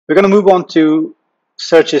We're going to move on to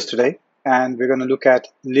searches today, and we're going to look at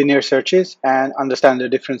linear searches and understand the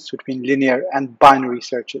difference between linear and binary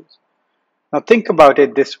searches. Now think about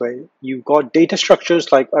it this way. You've got data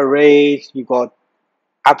structures like arrays, you've got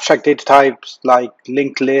abstract data types like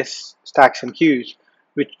linked lists, stacks, and queues,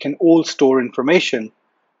 which can all store information.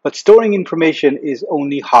 But storing information is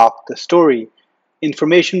only half the story.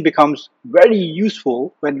 Information becomes very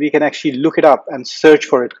useful when we can actually look it up and search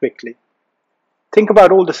for it quickly. Think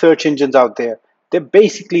about all the search engines out there. They're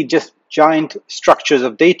basically just giant structures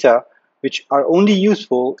of data which are only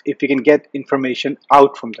useful if we can get information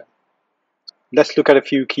out from them. Let's look at a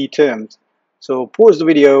few key terms. So pause the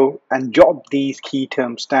video and jot these key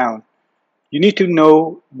terms down. You need to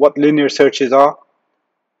know what linear searches are,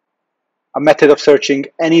 a method of searching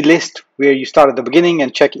any list where you start at the beginning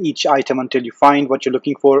and check each item until you find what you're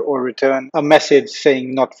looking for or return a message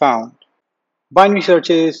saying not found. Binary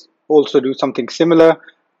searches also do something similar,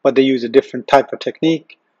 but they use a different type of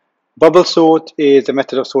technique. Bubble sort is a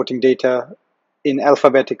method of sorting data in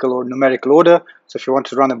alphabetical or numerical order. So if you want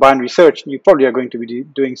to run a binary search, you probably are going to be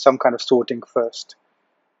doing some kind of sorting first.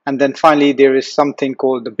 And then finally, there is something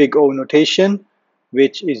called the big O notation,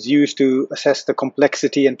 which is used to assess the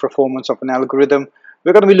complexity and performance of an algorithm.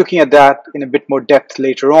 We're going to be looking at that in a bit more depth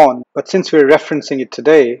later on, but since we're referencing it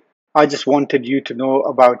today, I just wanted you to know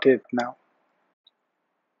about it now.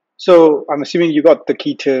 So I'm assuming you got the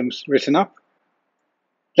key terms written up.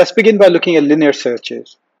 Let's begin by looking at linear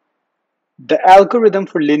searches. The algorithm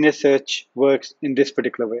for linear search works in this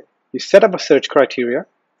particular way. You set up a search criteria,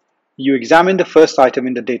 you examine the first item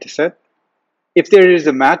in the dataset. If there is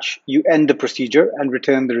a match, you end the procedure and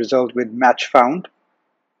return the result with match found.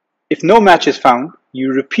 If no match is found,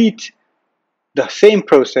 you repeat the same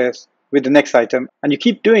process with the next item, and you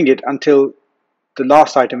keep doing it until the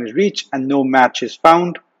last item is reached and no match is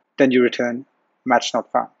found. Then you return match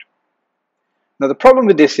not found. Now the problem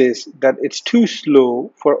with this is that it's too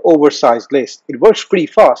slow for oversized lists. It works pretty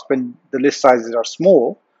fast when the list sizes are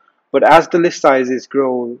small, but as the list sizes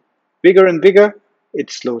grow bigger and bigger,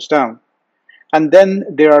 it slows down. And then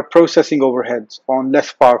there are processing overheads on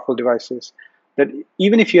less powerful devices that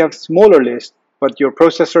even if you have smaller lists, but your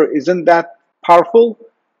processor isn't that powerful,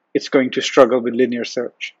 it's going to struggle with linear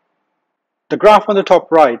search. The graph on the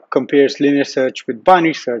top right compares linear search with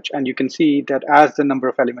binary search, and you can see that as the number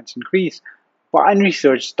of elements increase, binary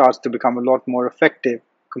search starts to become a lot more effective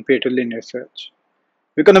compared to linear search.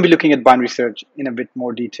 We're going to be looking at binary search in a bit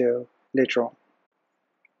more detail later on.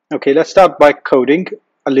 Okay, let's start by coding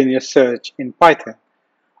a linear search in Python.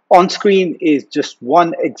 On screen is just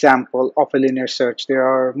one example of a linear search. There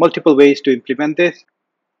are multiple ways to implement this.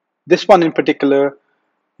 This one in particular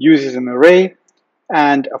uses an array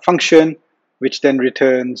and a function which then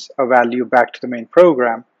returns a value back to the main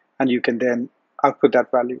program, and you can then output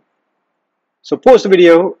that value. So pause the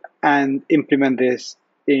video and implement this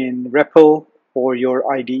in REPL or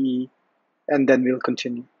your IDE, and then we'll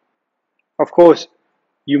continue. Of course,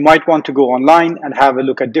 you might want to go online and have a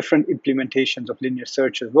look at different implementations of linear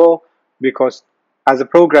search as well, because as a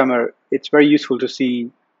programmer, it's very useful to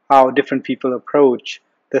see how different people approach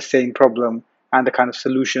the same problem and the kind of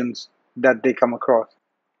solutions that they come across.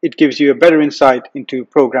 It gives you a better insight into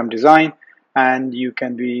program design, and you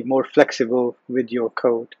can be more flexible with your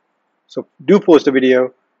code. So do pause the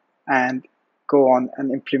video and go on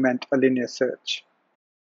and implement a linear search.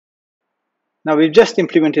 Now we've just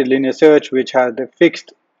implemented linear search, which has a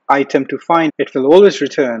fixed item to find. It will always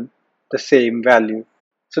return the same value.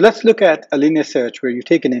 So let's look at a linear search where you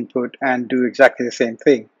take an input and do exactly the same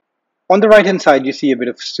thing. On the right hand side, you see a bit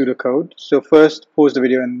of pseudocode. So first pause the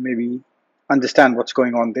video and maybe understand what's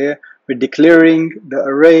going on there. We're declaring the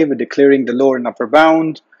array, we're declaring the lower and upper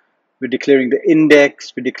bound, we're declaring the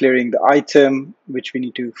index, we're declaring the item which we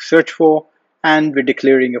need to search for, and we're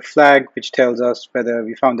declaring a flag which tells us whether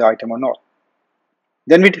we found the item or not.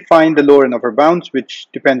 Then we define the lower and upper bounds, which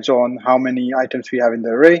depends on how many items we have in the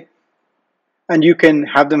array. And you can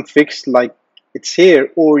have them fixed like it's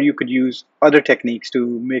here, or you could use other techniques to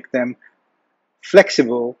make them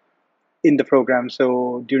flexible in the program,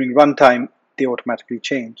 so during runtime they automatically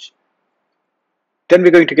change. Then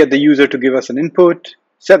we're going to get the user to give us an input,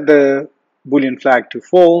 set the Boolean flag to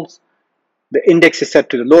false, the index is set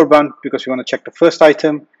to the lower bound because we want to check the first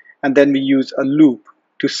item, and then we use a loop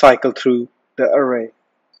to cycle through the array.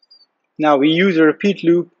 Now we use a repeat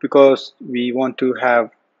loop because we want to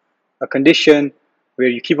have a condition where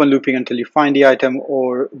you keep on looping until you find the item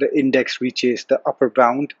or the index reaches the upper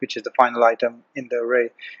bound, which is the final item in the array.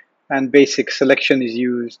 And basic selection is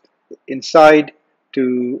used inside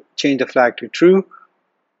to change the flag to true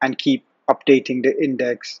and keep updating the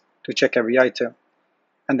index to check every item.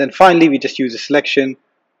 And then finally, we just use a selection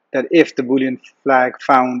that if the Boolean flag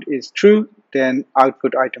found is true, then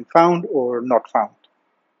output item found or not found.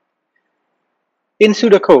 In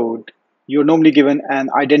pseudocode, you're normally given an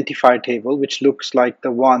identifier table, which looks like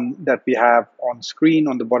the one that we have on screen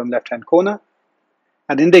on the bottom left-hand corner.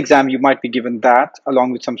 And in the exam, you might be given that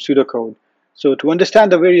along with some pseudocode. So to understand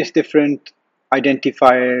the various different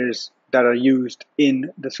identifiers that are used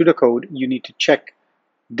in the pseudocode, you need to check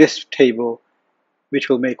this table, which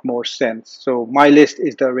will make more sense. So my list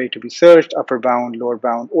is the array to be searched, upper bound, lower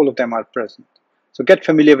bound, all of them are present. So get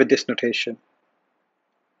familiar with this notation.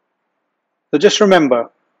 So just remember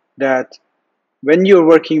that when you're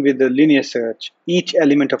working with the linear search, each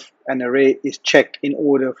element of an array is checked in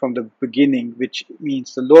order from the beginning, which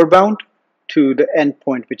means the lower bound, to the end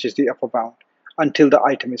point, which is the upper bound, until the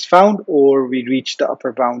item is found or we reach the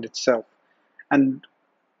upper bound itself. And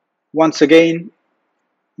once again,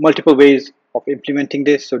 multiple ways of implementing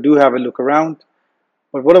this, so do have a look around.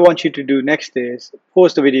 But what I want you to do next is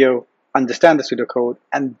pause the video, understand the pseudocode,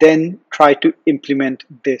 and then try to implement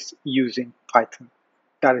this using Python.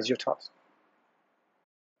 That is your task.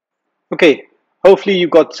 Okay, hopefully you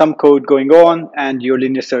got some code going on and your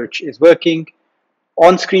linear search is working.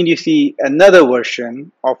 On screen you see another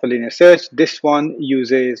version of a linear search. This one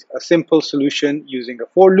uses a simple solution using a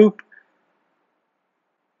for loop.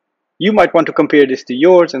 You might want to compare this to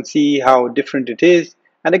yours and see how different it is.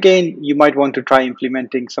 And again, you might want to try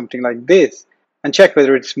implementing something like this and check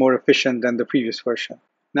whether it's more efficient than the previous version.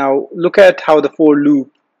 Now look at how the for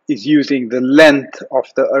loop is using the length of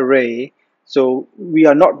the array. So we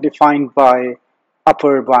are not defined by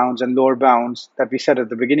upper bounds and lower bounds that we set at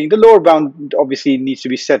the beginning. The lower bound obviously needs to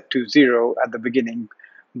be set to 0 at the beginning,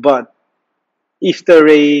 but if the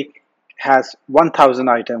array has 1,000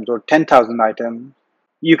 items or 10,000 items,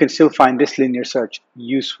 you can still find this linear search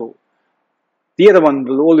useful. The other one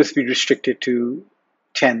will always be restricted to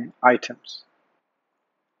 10 items.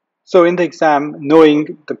 So in the exam,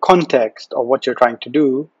 knowing the context of what you're trying to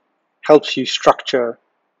do helps you structure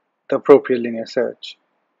the appropriate linear search.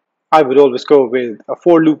 I would always go with a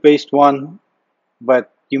for loop based one,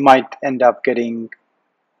 but you might end up getting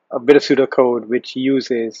a bit of pseudocode which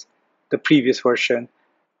uses the previous version,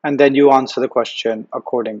 and then you answer the question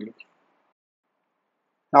accordingly.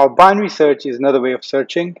 Now, binary search is another way of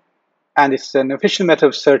searching, and it's an efficient method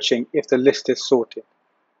of searching if the list is sorted.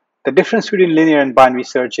 The difference between linear and binary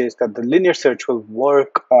search is that the linear search will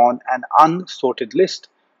work on an unsorted list,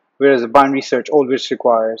 whereas a binary search always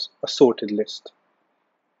requires a sorted list.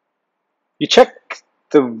 You check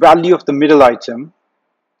the value of the middle item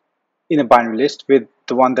in a binary list with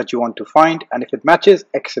the one that you want to find, and if it matches,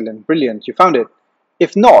 excellent, brilliant, you found it.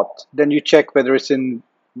 If not, then you check whether it's in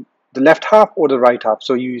the left half or the right half,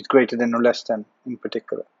 so you use greater than or less than in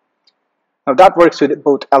particular. Now that works with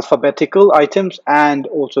both alphabetical items and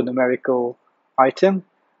also numerical item.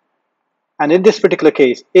 And in this particular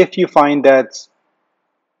case, if you find that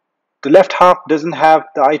the left half doesn't have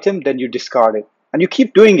the item, then you discard it. And you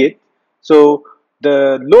keep doing it. So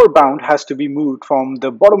the lower bound has to be moved from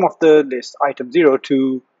the bottom of the list, item 0,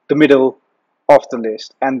 to the middle of the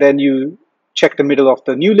list. And then you check the middle of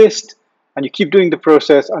the new list, and you keep doing the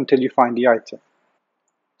process until you find the item.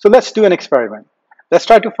 So let's do an experiment. Let's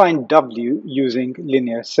try to find W using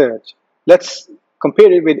linear search. Let's compare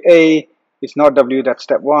it with A. It's not W, that's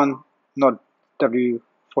step 1, not W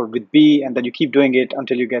for with B, and then you keep doing it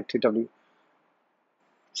until you get to W.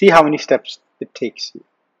 See how many steps it takes you.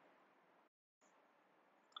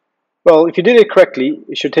 Well, if you did it correctly,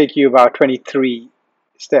 it should take you about 23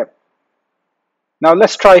 steps. Now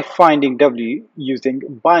let's try finding W using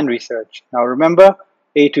binary search. Now remember,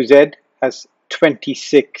 A to Z has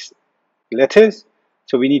 26 letters.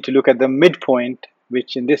 So we need to look at the midpoint,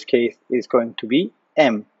 which in this case is going to be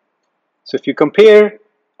M. So if you compare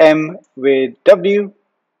M with W,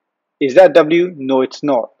 is that W? No, it's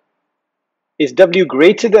not. Is W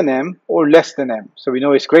greater than M or less than M? So we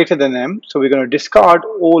know it's greater than M, so we're going to discard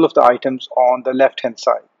all of the items on the left-hand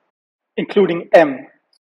side, including M,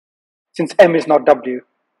 since M is not W.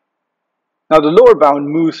 Now the lower bound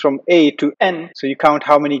moves from A to N, so you count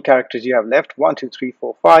how many characters you have left. 1, 2, 3,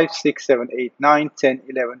 4, 5, 6, 7, 8, 9, 10,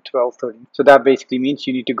 11, 12, 13. So that basically means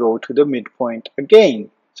you need to go to the midpoint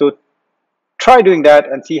again. So try doing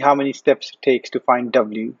that and see how many steps it takes to find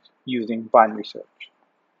W using binary search.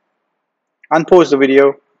 Unpause the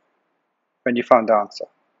video when you found the answer.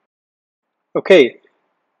 Okay,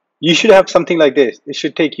 you should have something like this. It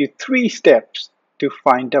should take you 3 steps to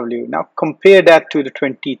find W. Now compare that to the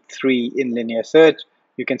 23 in linear search.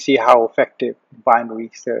 You can see how effective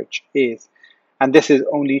binary search is. And this is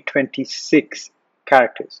only 26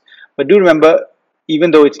 characters. But do remember,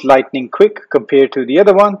 even though it's lightning quick compared to the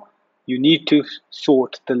other one, you need to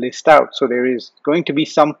sort the list out. So there is going to be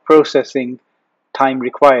some processing time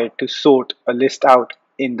required to sort a list out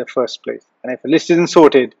in the first place. And if a list isn't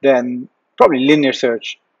sorted, then probably linear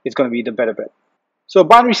search is going to be the better bet. So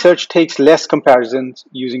binary search takes less comparisons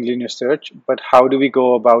using linear search, but how do we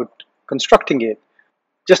go about constructing it?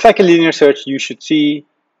 Just like a linear search, you should see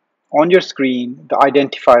on your screen the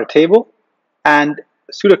identifier table and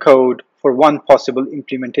pseudocode for one possible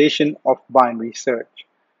implementation of binary search.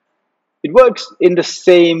 It works in the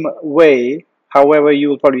same way. However, you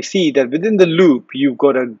will probably see that within the loop, you've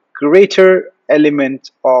got a greater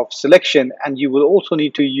element of selection, and you will also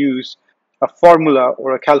need to use a formula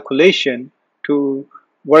or a calculation to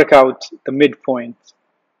work out the midpoint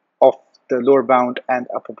of the lower bound and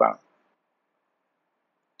upper bound.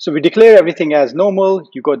 So we declare everything as normal.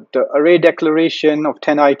 You got the array declaration of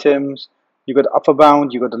 10 items, you got the upper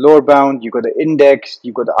bound, you got the lower bound, you got the index,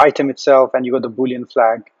 you got the item itself, and you got the Boolean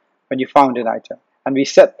flag when you found an item. And we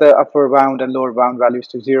set the upper bound and lower bound values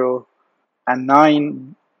to 0 and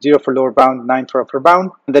 9, 0 for lower bound, 9 for upper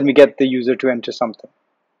bound, and then we get the user to enter something.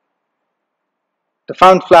 The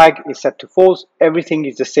found flag is set to false. Everything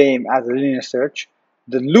is the same as a linear search.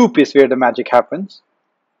 The loop is where the magic happens.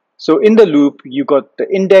 So in the loop, you got the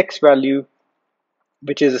index value,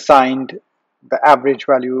 which is assigned the average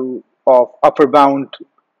value of upper bound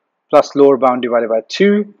plus lower bound divided by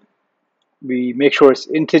 2. We make sure it's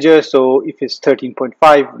integer, so if it's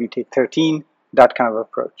 13.5, we take 13, that kind of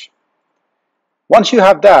approach. Once you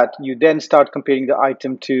have that, you then start comparing the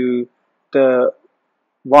item to the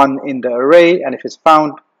one in the array, and if it's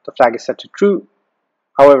found, the flag is set to true.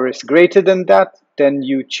 However, it's greater than that, then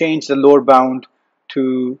you change the lower bound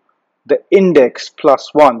to the index plus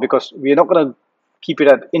 1, because we're not going to keep it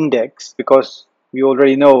at index because we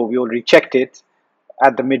already know, we already checked it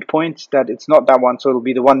at the midpoint that it's not that one, so it'll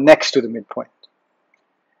be the one next to the midpoint.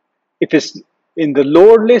 If it's in the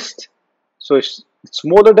lower list, so it's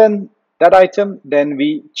smaller than that item, then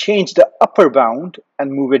we change the upper bound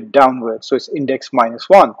and move it downwards, so it's index minus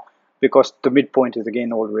 1, because the midpoint is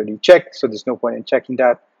again already checked, so there's no point in checking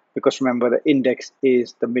that, because remember the index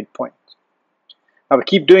is the midpoint. Now we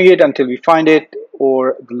keep doing it until we find it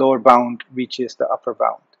or the lower bound reaches the upper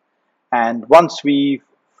bound. And once we've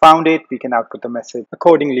found it, we can output the message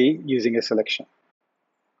accordingly using a selection.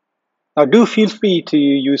 Now do feel free to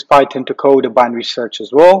use Python to code a binary search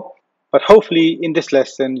as well, but hopefully in this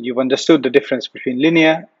lesson you've understood the difference between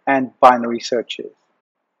linear and binary searches.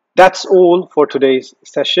 That's all for today's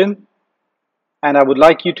session, and I would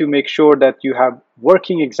like you to make sure that you have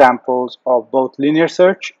working examples of both linear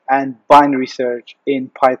search and binary search in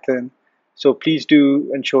Python. So please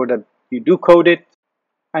do ensure that you do code it,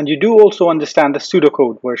 and you do also understand the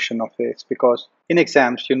pseudocode version of this, because in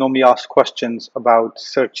exams you normally ask questions about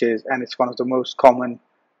searches and it's one of the most common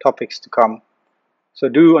topics to come. So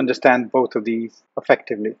do understand both of these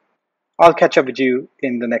effectively. I'll catch up with you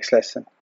in the next lesson.